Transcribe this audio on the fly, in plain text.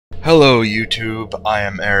Hello YouTube, I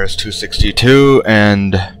am Eris262,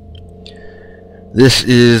 and this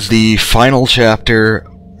is the final chapter,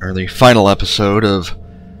 or the final episode of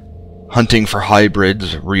Hunting for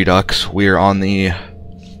Hybrids Redux. We're on the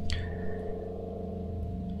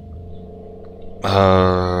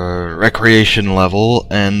recreation level,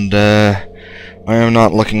 and I am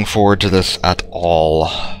not looking forward to this at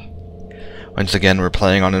all. Once again, we're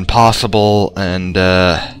playing on Impossible, and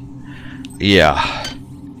yeah.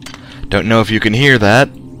 Don't know if you can hear that.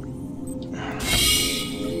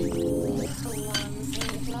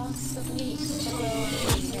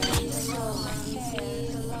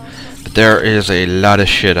 But there is a lot of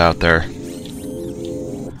shit out there.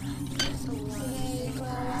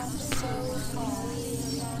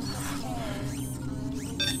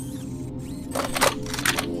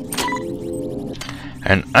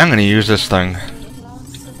 And I'm gonna use this thing.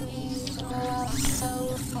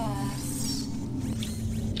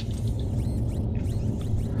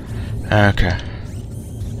 Okay.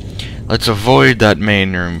 Let's avoid that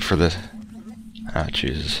main room for the... Ah,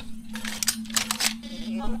 Jesus.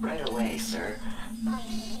 Right away, sir.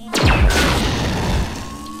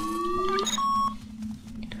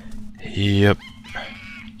 Yep.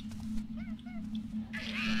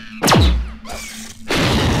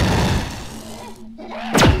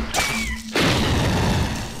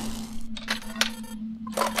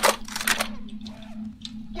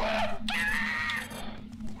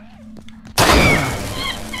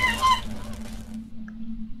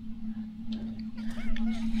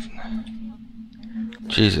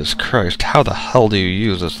 Jesus Christ, how the hell do you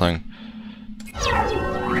use this thing?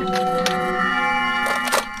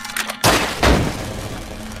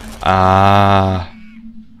 Ah,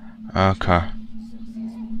 okay.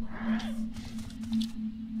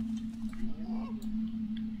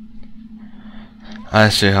 I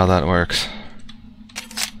see how that works.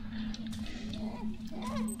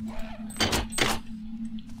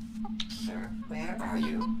 Sir, where are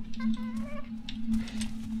you?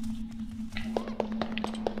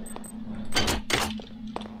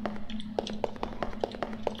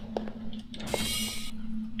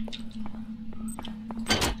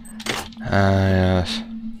 Yes.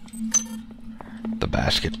 The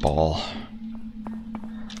basketball.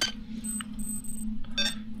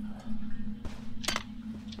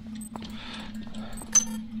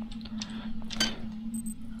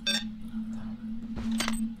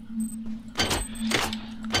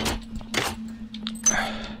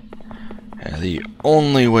 Yeah, the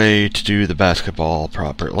only way to do the basketball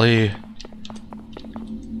properly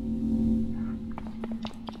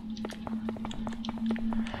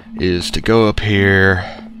is to go up here.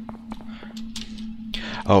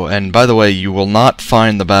 Oh, and by the way, you will not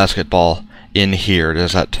find the basketball in here.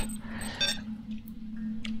 Does that...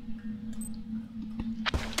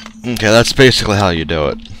 Okay, that's basically how you do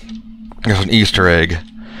it. There's an Easter egg.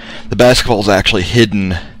 The basketball is actually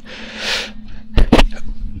hidden.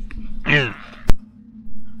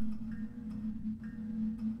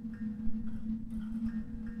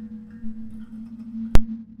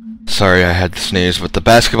 Sorry, I had to sneeze, but the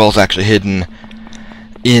basketball is actually hidden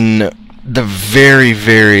in the very,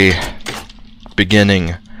 very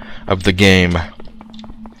beginning of the game.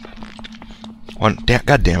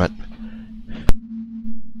 God damn it.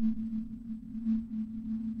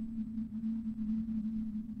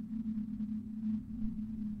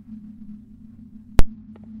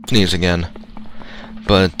 Sneeze again.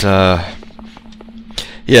 But,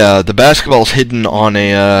 yeah, the basketball's hidden on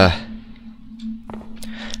a,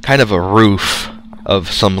 kind of a roof of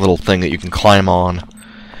some little thing that you can climb on.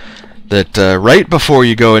 That right before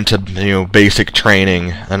you go into basic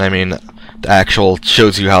training, and I mean the actual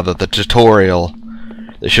shows you how the tutorial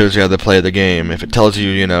that shows you how to play the game. If it tells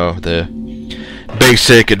you the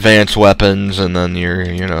basic advanced weapons, and then your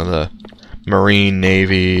the Marine,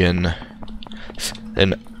 Navy, and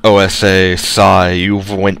OSA, Psi,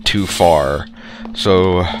 you've went too far.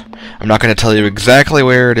 So I'm not going to tell you exactly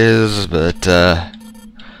where it is, but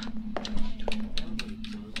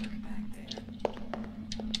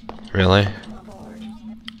really?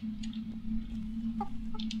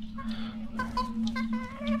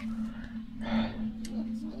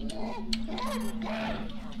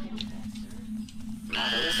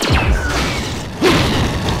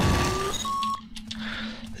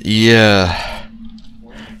 Yeah.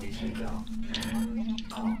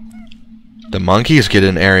 The monkeys get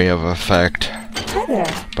an area of effect. Hi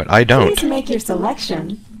there. But I don't. Please make your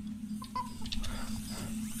selection.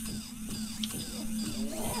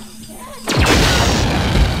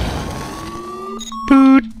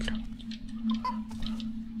 Boot.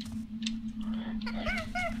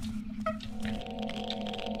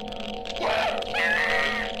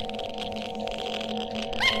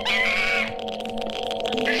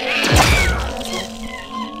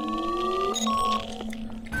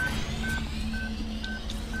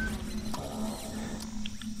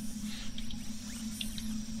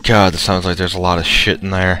 God, this sounds like there's a lot of shit in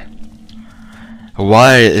there.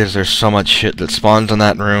 Why is there so much shit that spawns in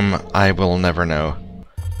that room? I will never know.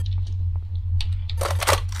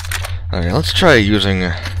 Okay, let's try using...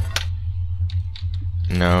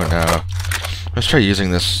 No. Let's try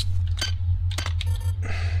using this...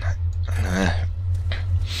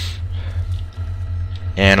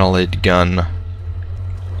 Annelid gun.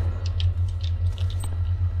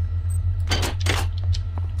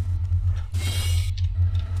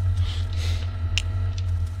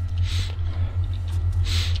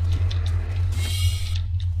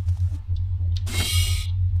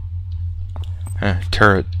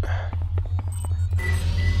 Turret.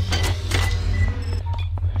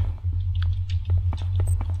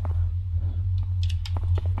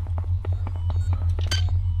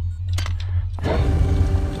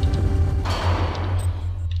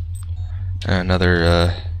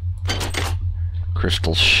 Another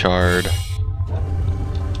crystal shard.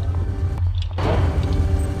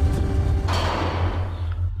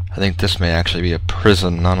 I think this may actually be a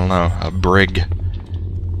prison, I don't know, a brig.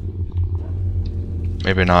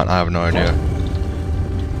 Maybe not, I have no idea.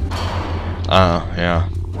 Yeah.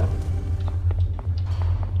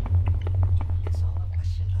 It's all a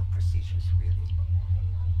question of procedures, really.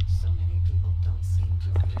 So many people don't seem to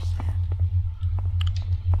understand.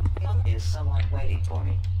 Is someone waiting for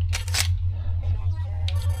me?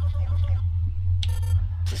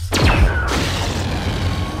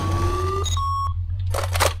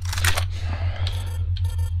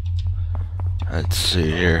 Let's see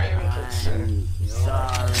here.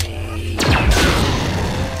 Sorry.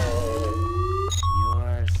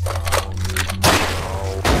 You're so...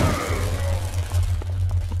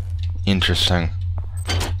 Interesting.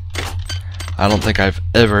 I don't think I've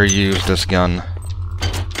ever used this gun.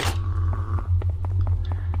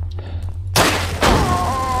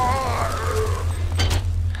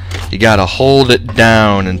 You gotta hold it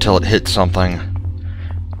down until it hits something.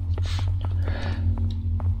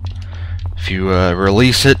 If you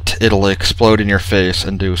release it, it'll explode in your face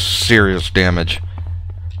and do serious damage.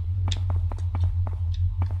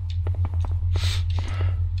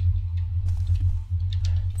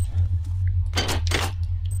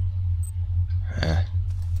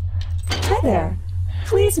 Hi there.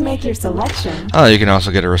 Please make your selection. Oh, you can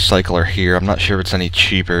also get a recycler here. I'm not sure if it's any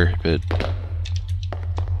cheaper, but...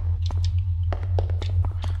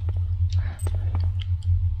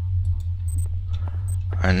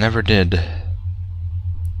 I never did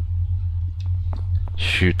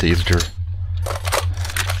shoot these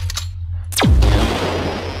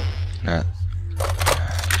Not.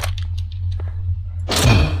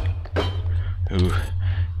 Ooh.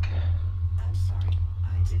 I'm sorry,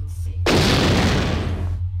 I didn't see.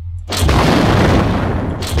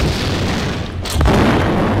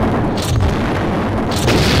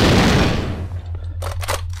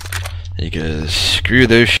 You guys screw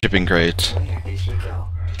those shipping crates. Where did she go?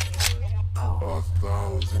 Oh,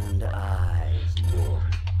 1,000 eyes.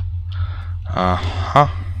 Uh-huh.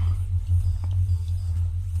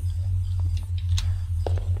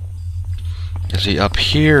 Is he up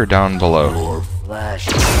here or down below? Flash.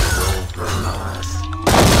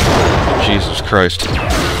 Jesus Christ.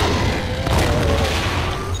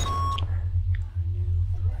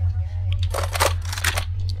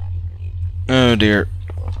 Oh dear.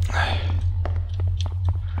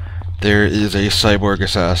 There is a cyborg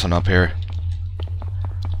assassin up here.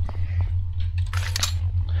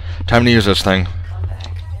 Time to use this thing.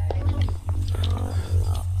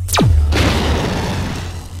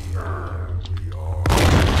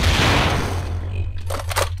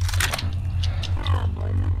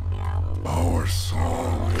 Our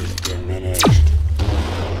song is diminished.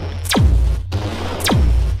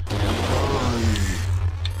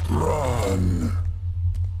 Run.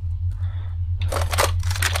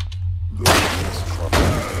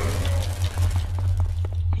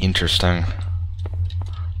 Interesting.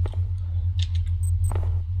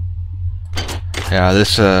 Yeah,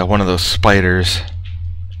 this one of those spiders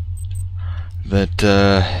that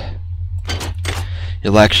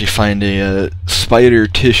you'll actually find a spider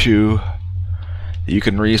tissue that you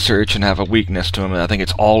can research and have a weakness to them. I think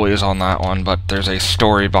it's always on that one, but there's a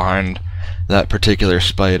story behind that particular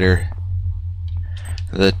spider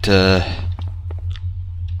that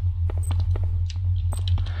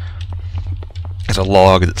is a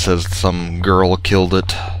log that says some girl killed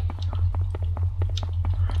it.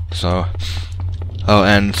 So, oh,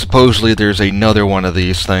 and supposedly there's another one of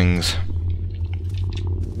these things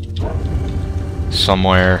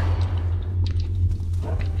somewhere.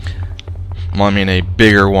 Well, I mean a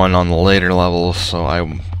bigger one on the later levels, so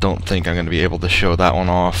I don't think I'm going to be able to show that one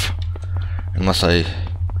off unless I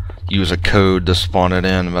use a code to spawn it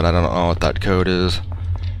in, but I don't know what that code is.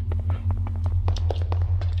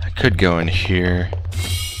 I could go in here.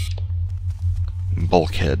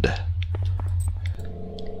 Bulkhead.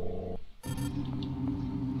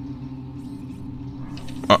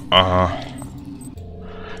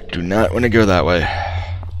 Do not want to go that way.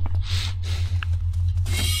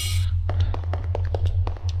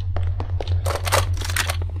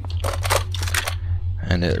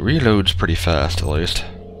 And it reloads pretty fast, at least.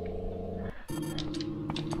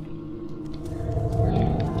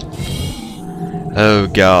 Oh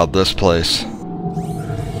god, this place.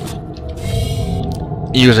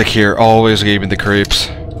 Music here always gave me the creeps.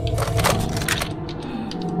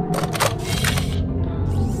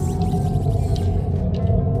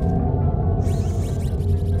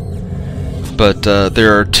 But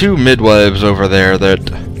there are two midwives over there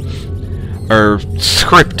that are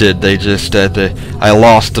scripted. They just I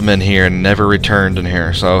lost them in here and never returned in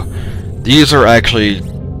here. So these are actually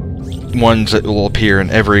ones that will appear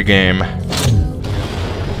in every game.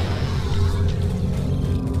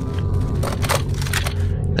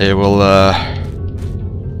 They will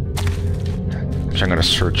which I'm gonna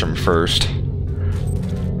search them first.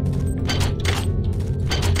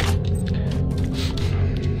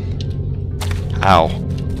 Ow.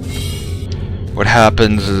 What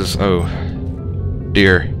happens is, oh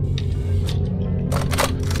dear.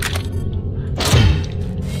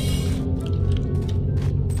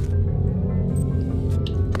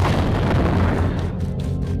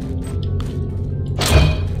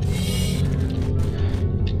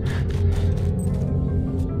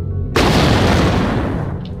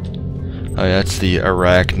 Oh, that's the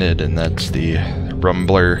arachnid, and that's the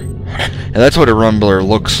rumbler. And that's what a rumbler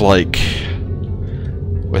looks like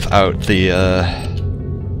without the,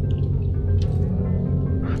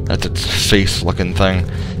 that's its face-looking thing.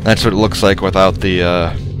 That's what it looks like without the,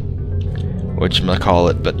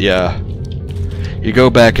 whatchamacallit, but yeah. You go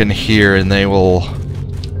back in here and they will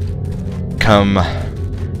come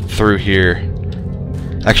through here.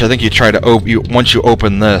 Actually, I think you try to once you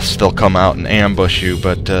open this, they'll come out and ambush you,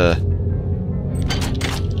 but,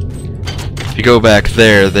 if you go back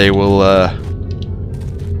there, they will,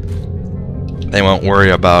 they won't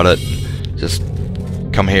worry about it. Just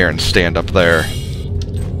come here and stand up there.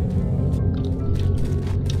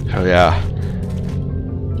 Oh yeah.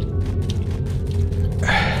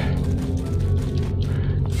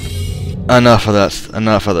 Enough of that.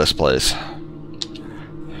 Enough of this place.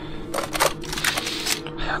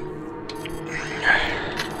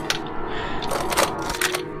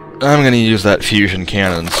 I'm gonna use that fusion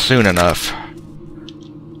cannon soon enough.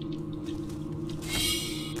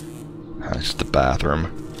 That's the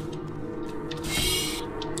bathroom.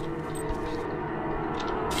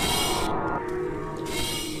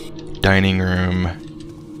 Dining room.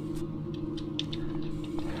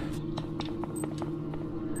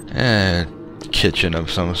 Kitchen of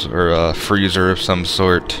some sort, or freezer of some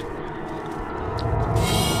sort.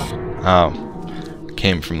 Oh,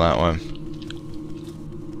 came from that one.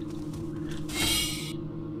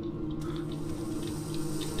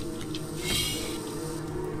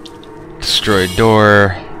 Destroyed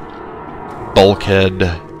door. Bulkhead.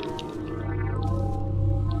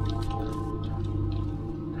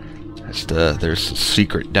 There's a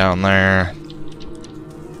secret down there.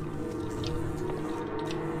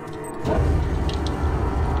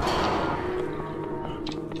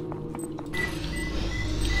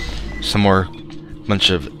 Some more bunch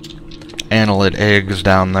of annelid eggs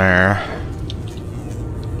down there.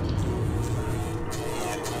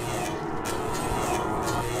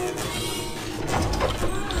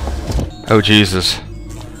 Oh Jesus.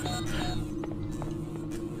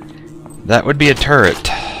 That would be a turret.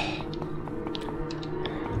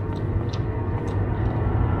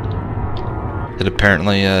 It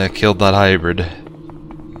apparently killed that hybrid.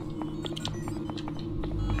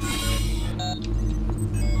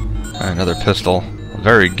 Another pistol. A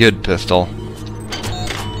very good pistol.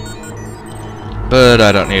 But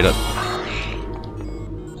I don't need it.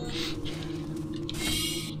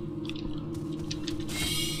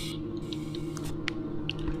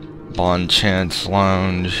 Bond Chance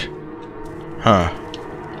Lounge. Huh.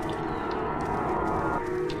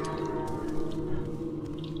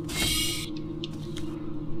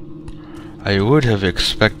 I would have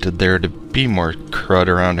expected there to be more crud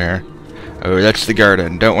around here. Oh, that's the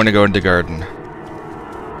garden. Don't want to go into the garden.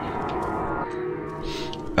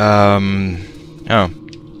 Oh.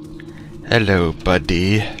 Hello,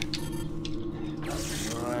 buddy. My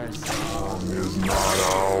song is not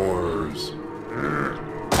ours.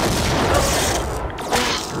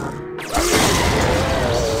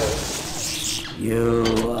 You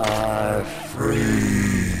are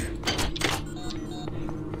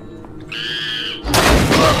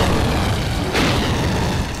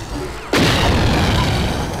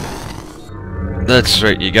That's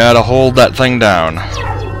right, you gotta hold that thing down.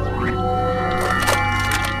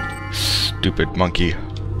 Stupid monkey.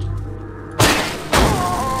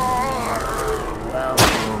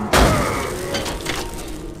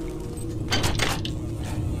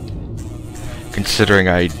 Considering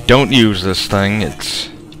I don't use this thing, it's...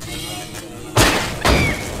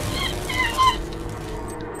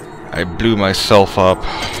 I blew myself up.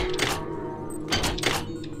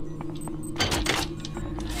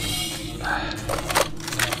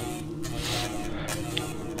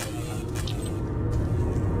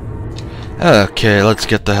 Okay, let's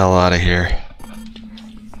get the hell out of here.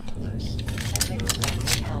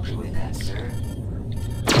 Help you with that, sir.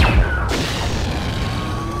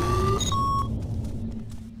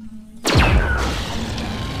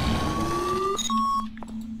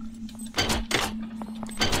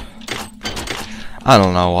 I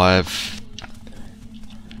don't know why I've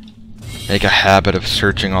make a habit of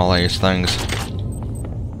searching all these things.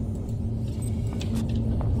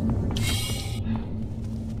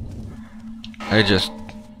 I just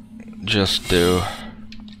do.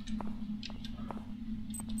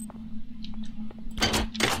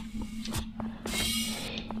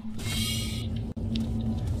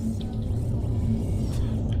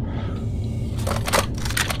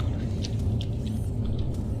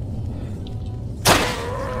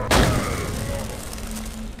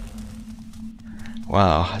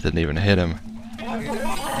 Wow, I didn't even hit him.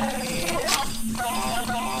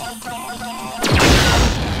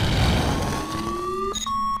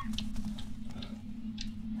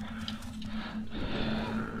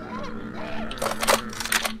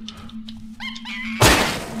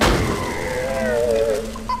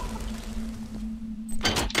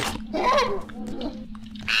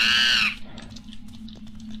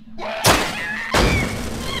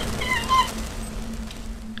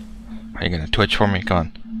 Are you gonna twitch for me? Come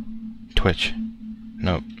on. Twitch.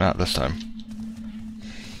 Nope, not this time.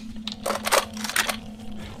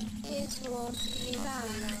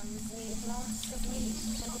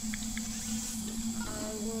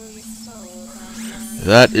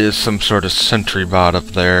 That is some sort of sentry bot up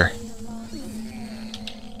there.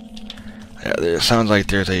 Yeah, it sounds like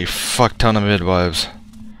there's a fuck ton of midwives.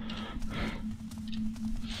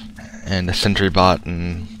 And a sentry bot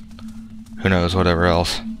and who knows, whatever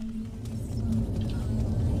else.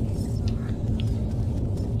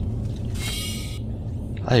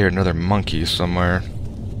 I hear another monkey somewhere.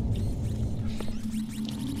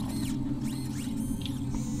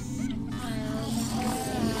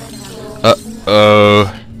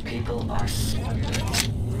 Uh-oh. People are scared.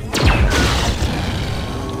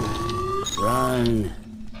 Run.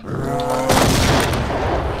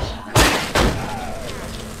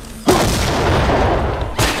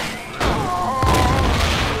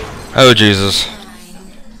 Oh, Jesus.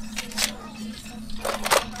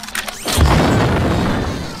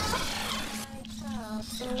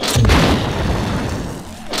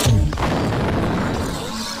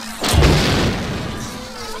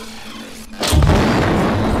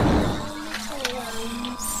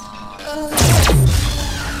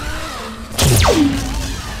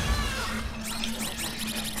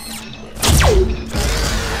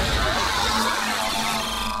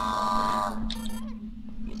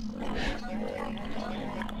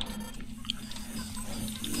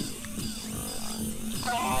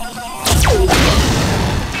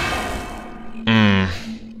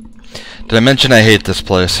 Did I mention I hate this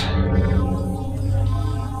place?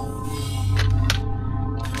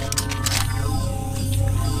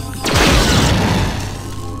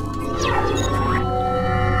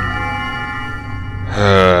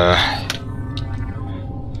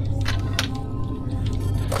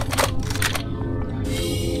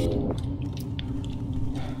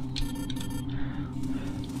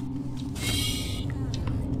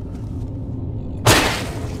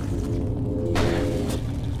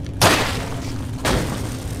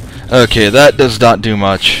 Okay, that does not do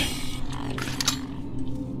much.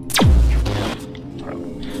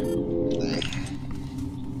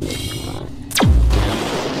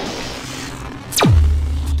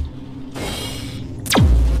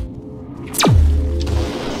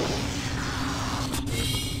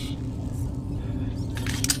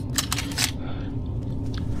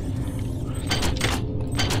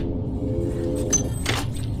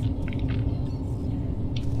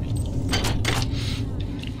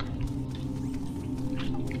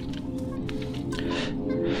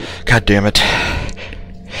 God damn it.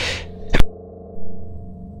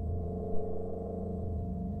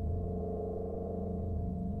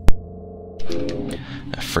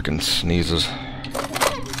 That frickin' sneezes.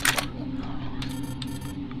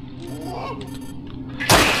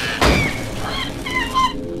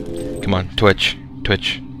 Come on, twitch,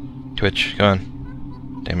 twitch, twitch. Come on.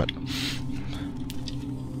 Damn it.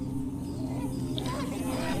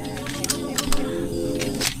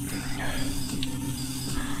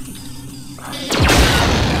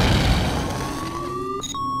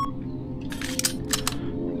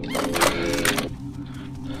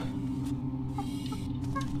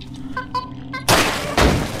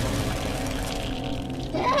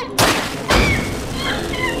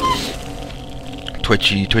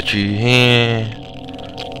 Twitchy, twitchy, eh.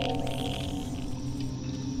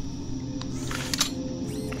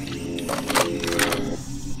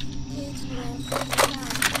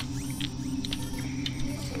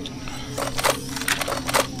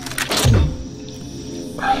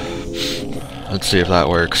 Let's see if that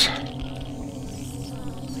works.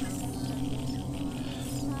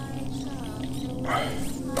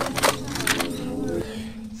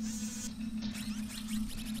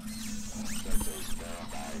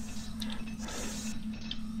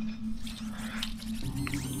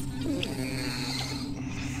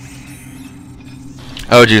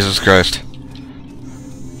 Oh, Jesus Christ.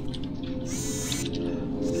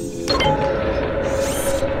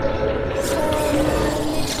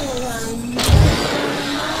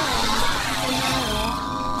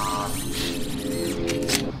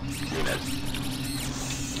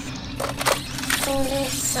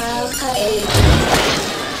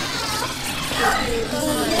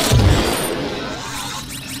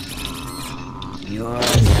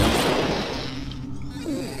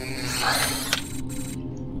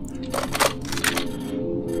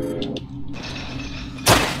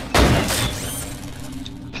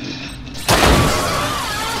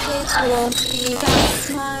 Won't be that's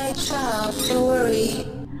my job, don't worry.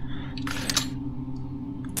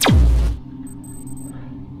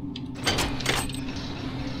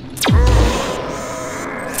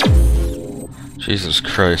 Jesus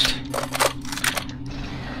Christ.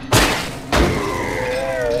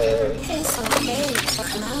 It's okay to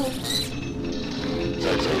come out.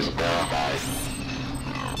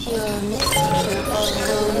 You're miserable.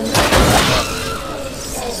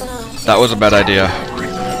 It's not. That was a bad idea.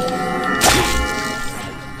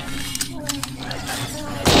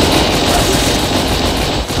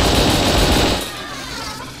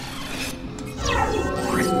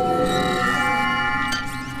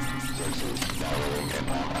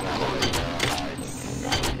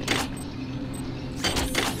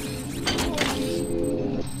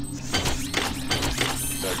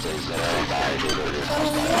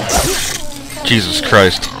 Jesus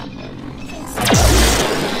Christ.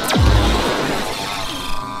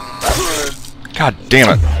 God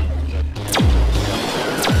damn it.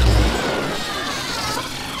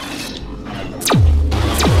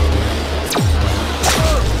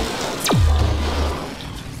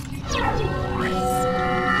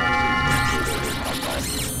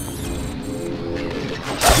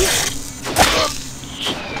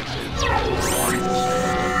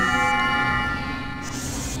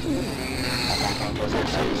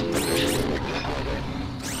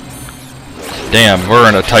 Damn, we're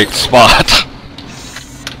in a tight spot.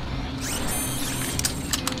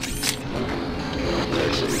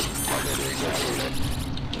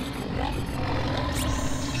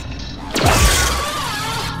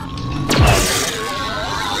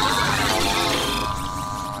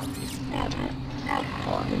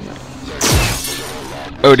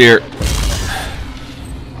 Oh dear.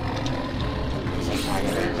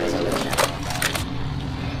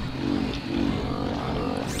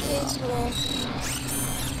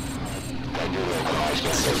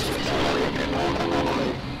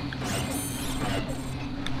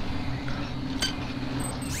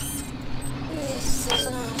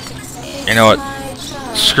 You know what?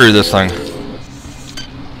 Screw this thing.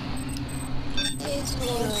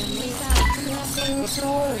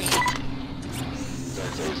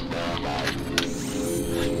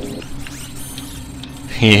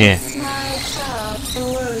 Yeah.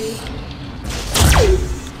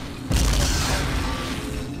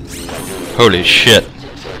 Holy shit.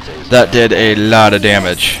 That did a lot of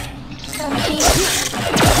damage.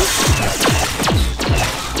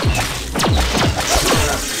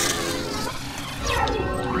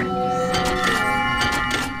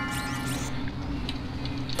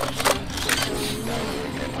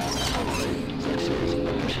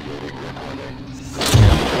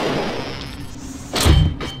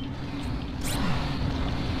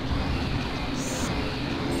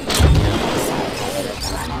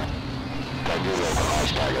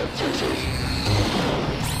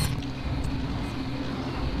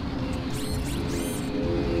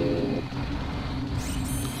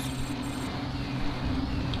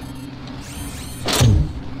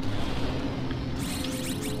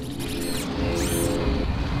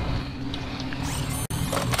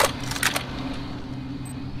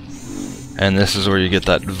 And this is where you get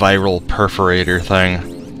that viral perforator thing.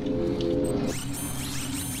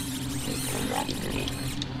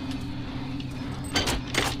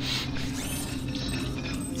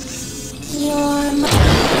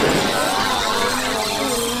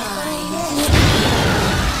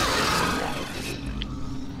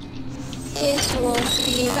 It won't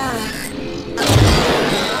be back.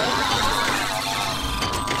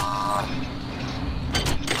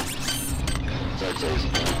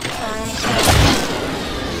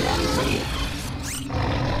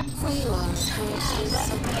 We won't hurt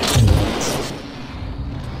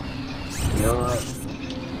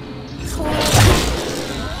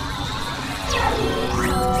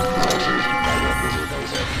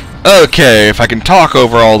Okay, if I can talk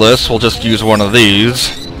over all this, we'll just use one of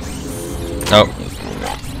these. Nope.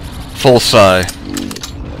 Full sigh.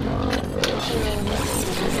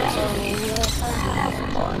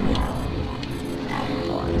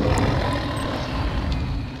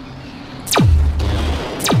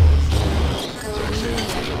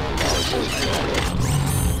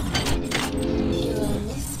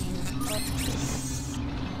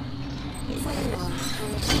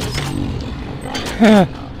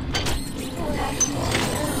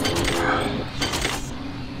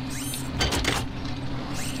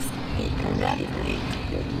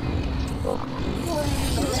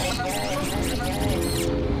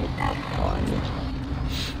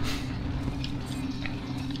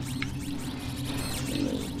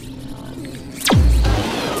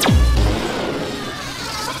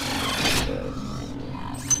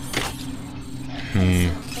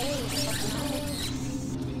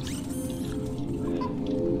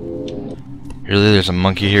 Really, there's a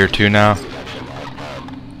monkey here too now?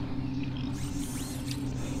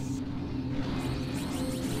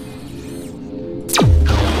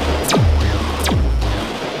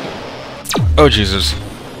 Oh Jesus.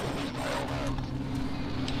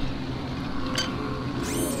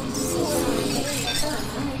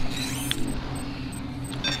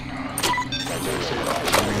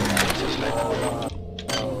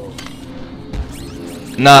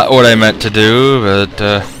 Not what I meant to do, but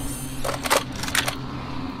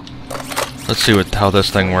let's see how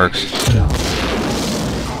this thing works.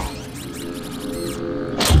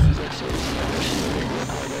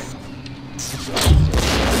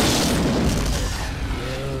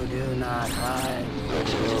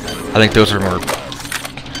 I think those are more.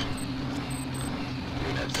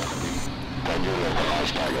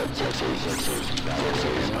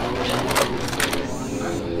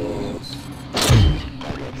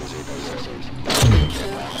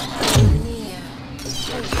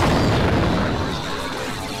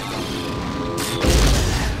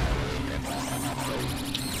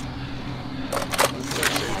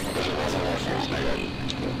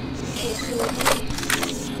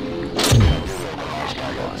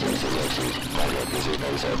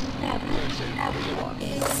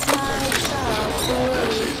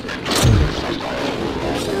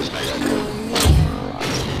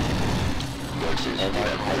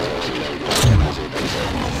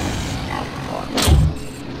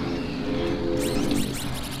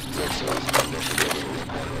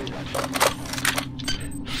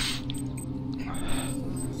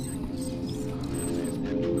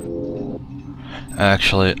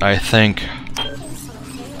 Actually, I think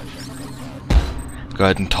go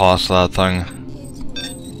ahead and toss that thing.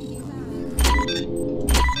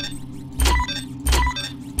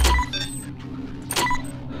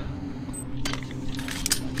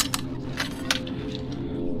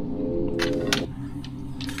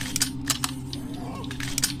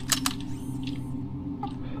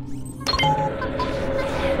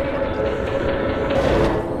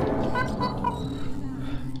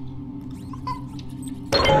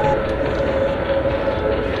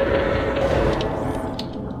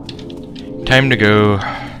 Time to go.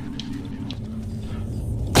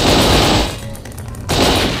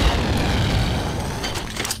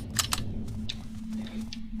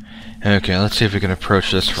 Okay, let's see if we can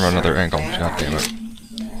approach this from another angle. God damn it.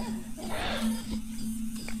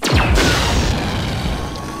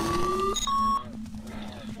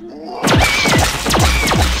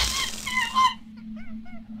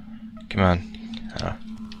 Come on.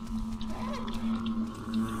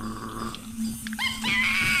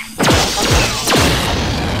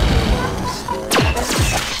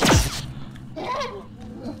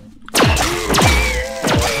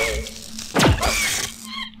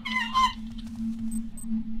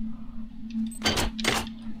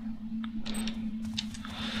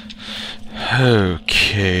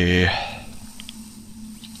 Okay.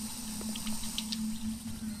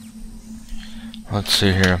 Let's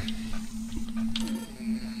see here.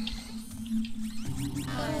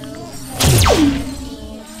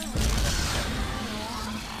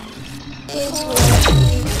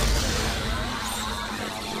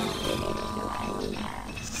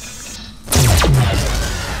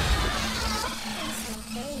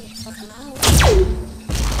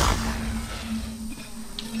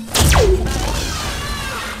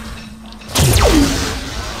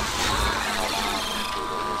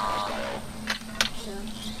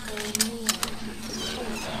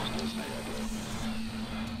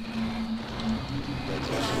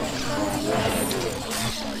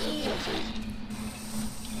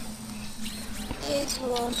 It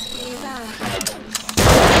won't be back.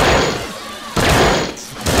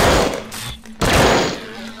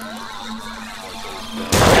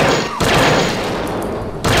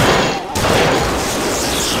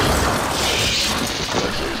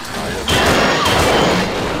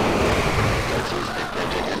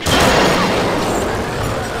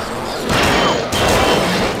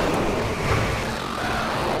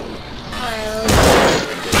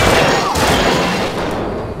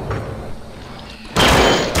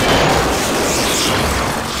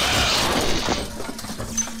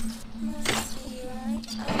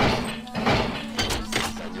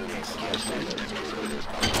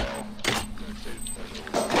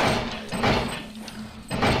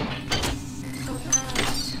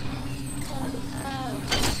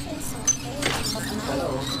 Hello,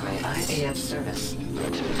 may I AF service?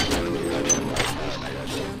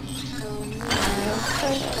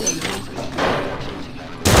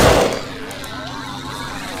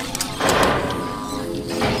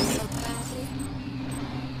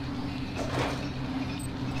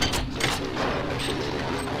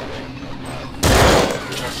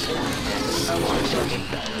 Someone's looking.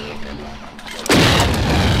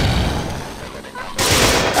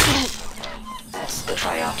 That's the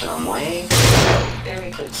triathlon way.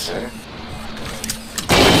 Very good, sir.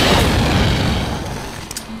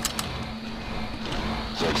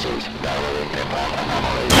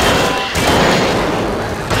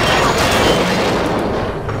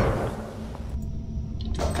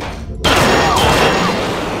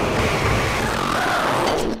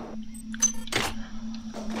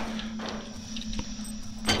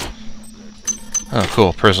 Oh,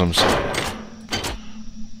 cool, prisms.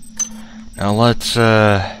 Now let's,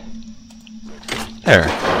 there.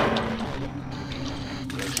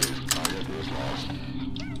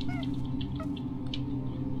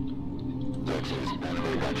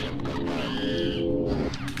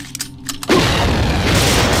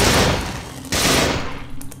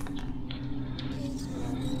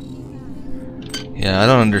 Yeah, I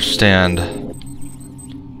don't understand.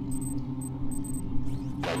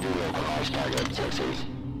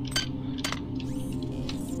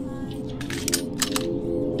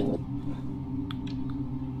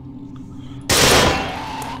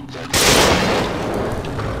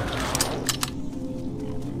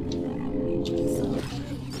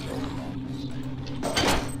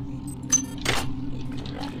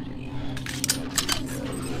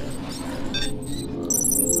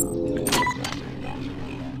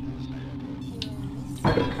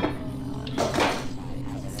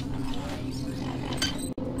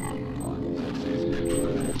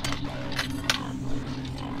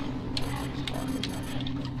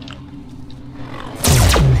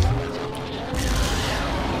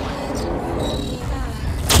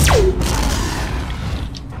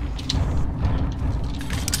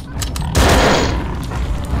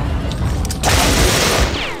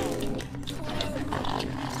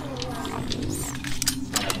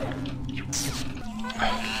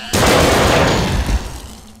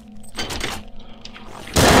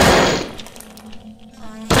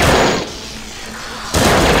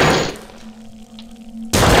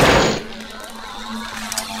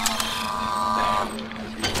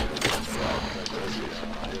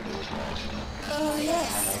 Oh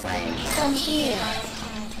yes, come here.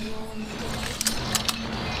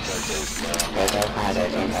 There's a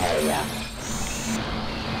hazard in area.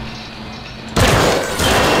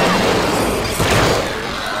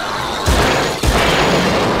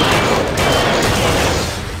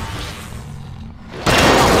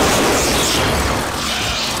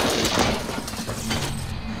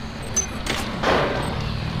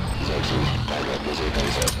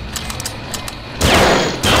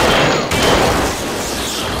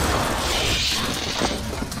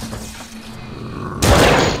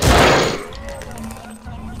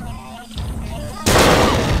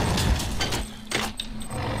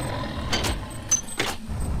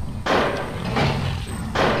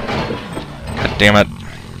 God damn it.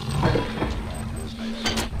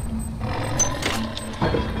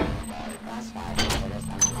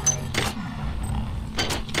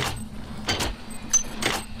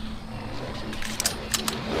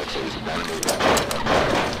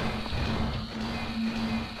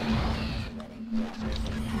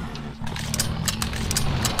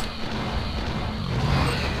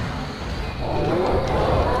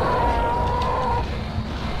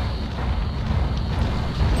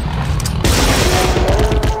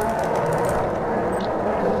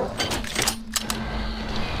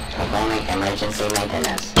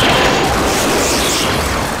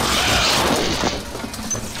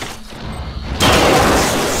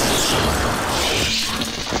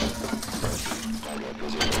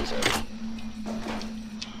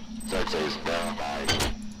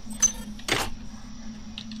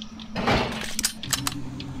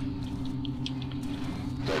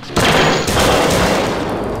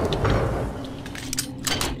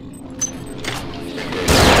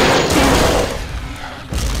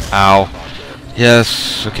 Ow.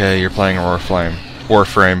 Yes, okay, you're playing Warframe.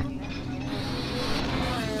 Warframe.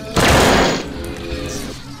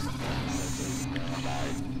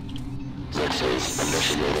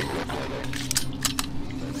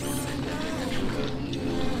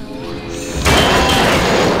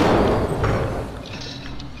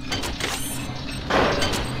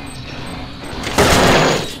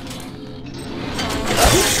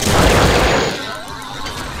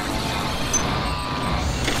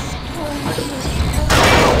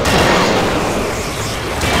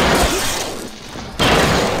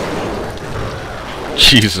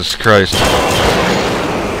 Jesus Christ.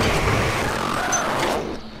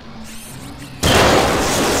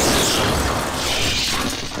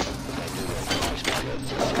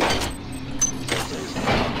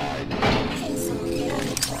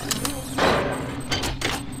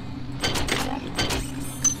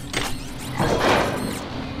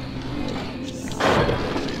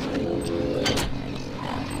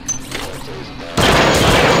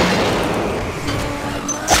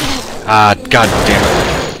 Ah, god damn it.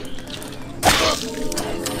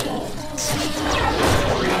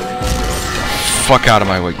 Fuck out of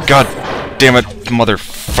my way. God damn it,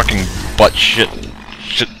 motherfucking butt shit.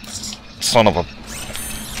 Shit. Son of a...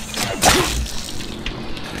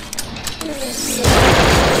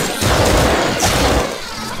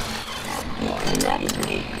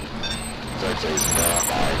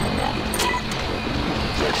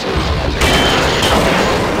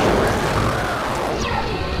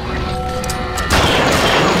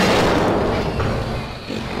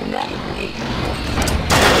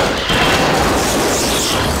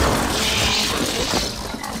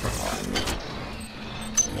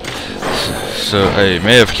 So, I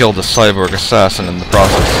may have killed a cyborg assassin in the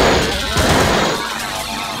process.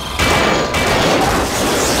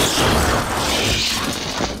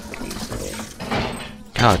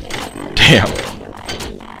 God damn.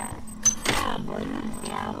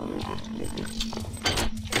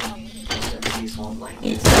 Xerxes won't like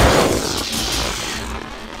this.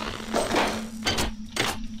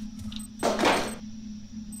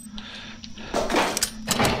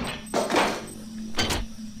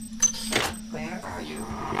 Where are you?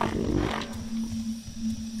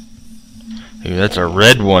 Ooh, that's a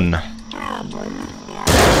red one.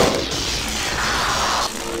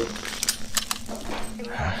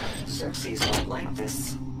 Xerxes won't like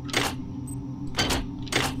this.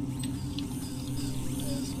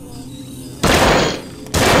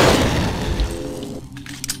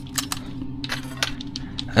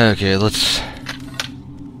 Okay, let's...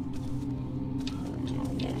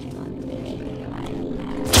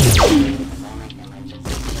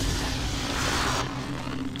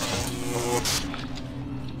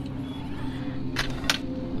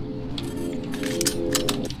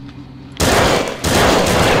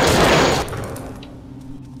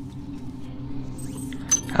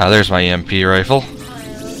 Ah, there's my EMP rifle.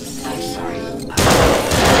 I'm sorry.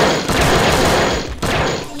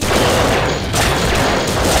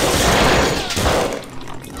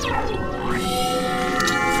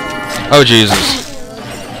 Oh, Jesus.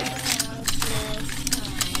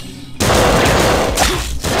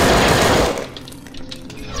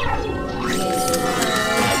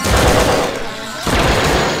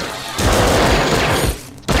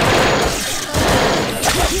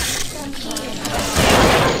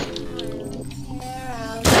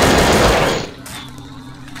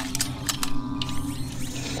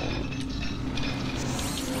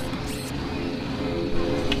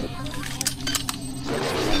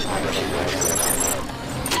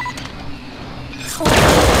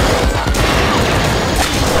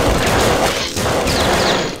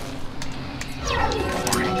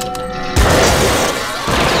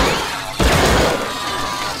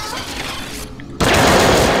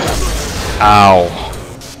 Ow.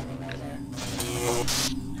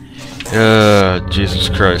 Jesus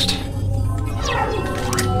Christ.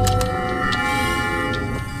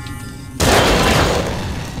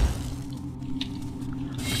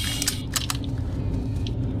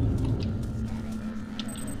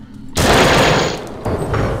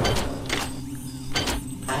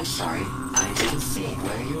 I'm sorry. I didn't see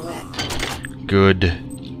where you went. Good.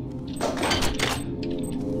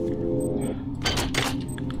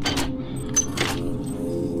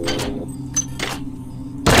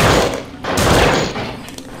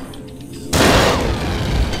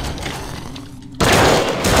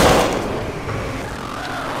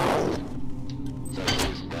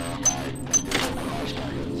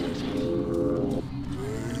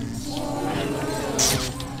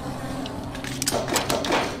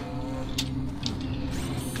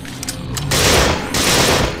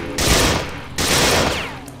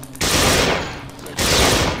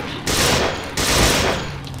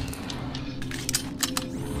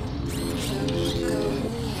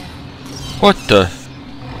 What the?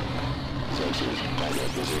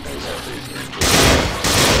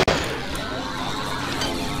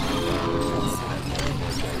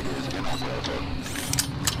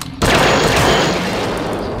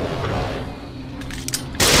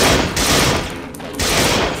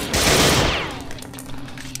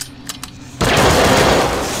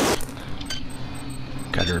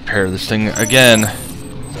 Gotta repair this thing again.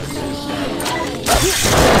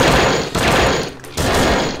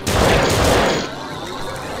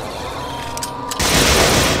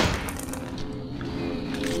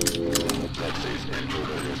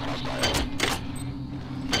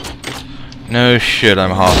 No shit, I'm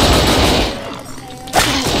hostile.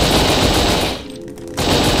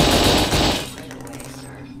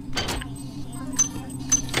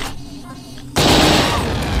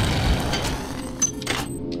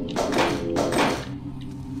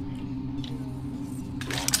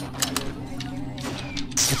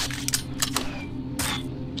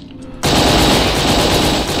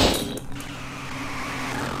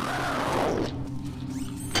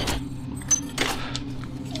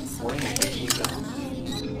 Where did you go?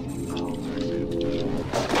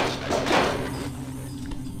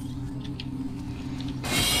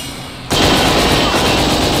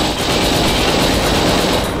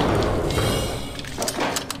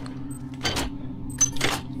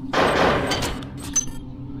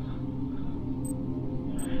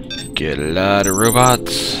 Get a lot of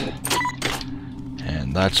robots,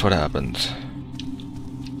 and that's what happens.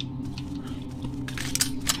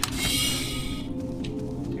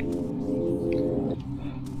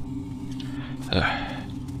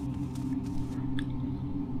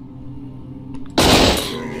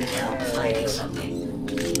 Help fighting something.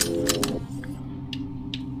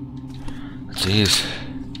 Jeez,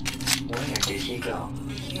 Where did he go?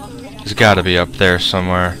 he's gotta be up there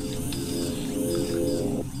somewhere.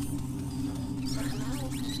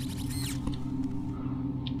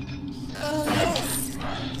 Oh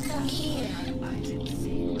yes, I'm here. I didn't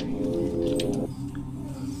see where you went.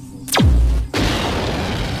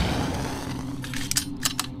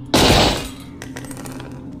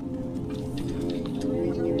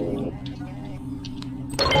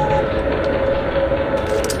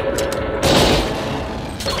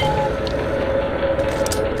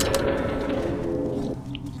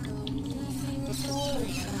 Nothing to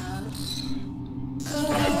worry about. Oh,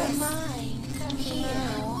 never mind. I'm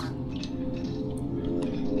here.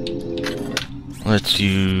 Let's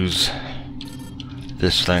use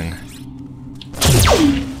this thing.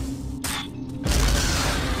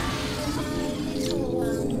 Little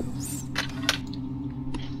ones.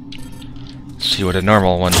 See what a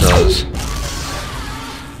normal one does.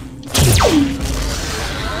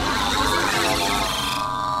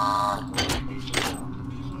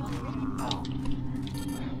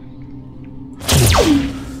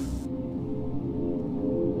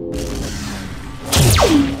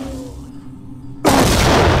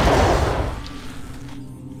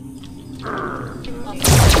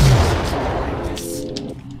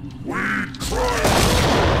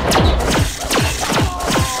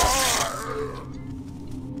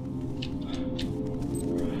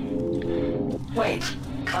 Wait,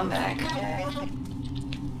 come back.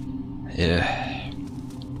 Yeah.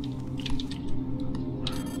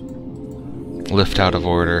 Lift out of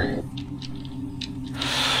order.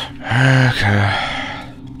 Okay.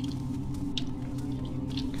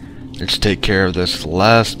 Let's take care of this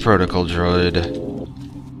last protocol droid.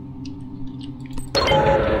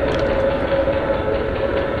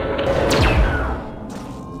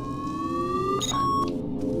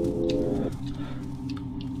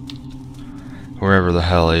 Wherever the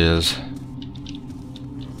hell he is.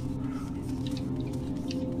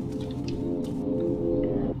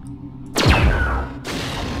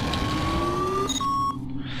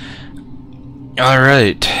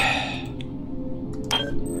 Alright.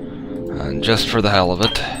 And just for the hell of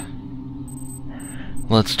it,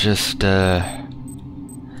 let's just recycle,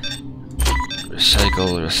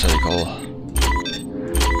 recycle,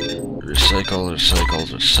 recycle, recycle,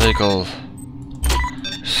 recycle,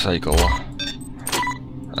 recycle.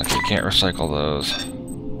 Okay, can't recycle those.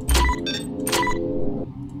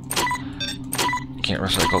 Can't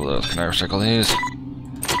recycle those. Can I recycle these?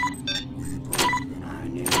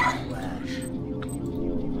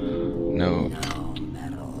 No.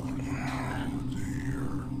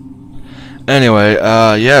 Anyway,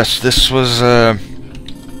 yes, this was,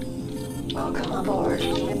 Welcome aboard.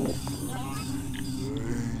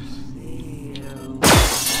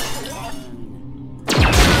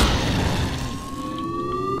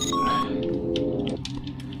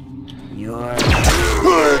 You're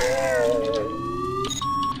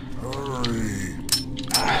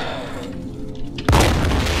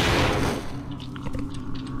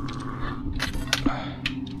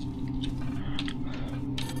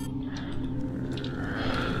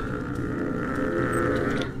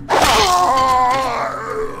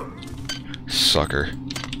sucker.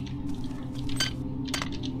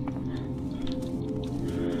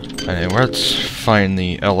 Anyway, let's find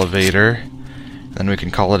the elevator, then we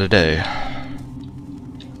can call it a day.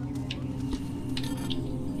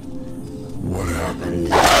 What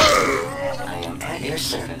happened? I am at your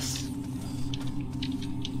service.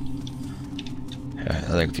 Yeah,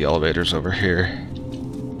 I think the elevator's over here.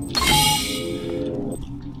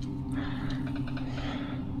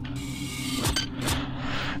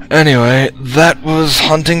 Anyway, that was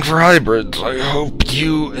Hunting for Hybrids. I hope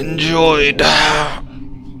you enjoyed.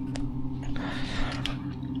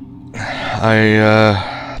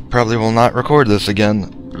 I probably will not record this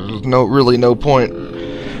again. There's really no point.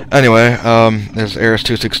 Anyway, this is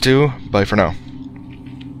Eris262. Bye for now.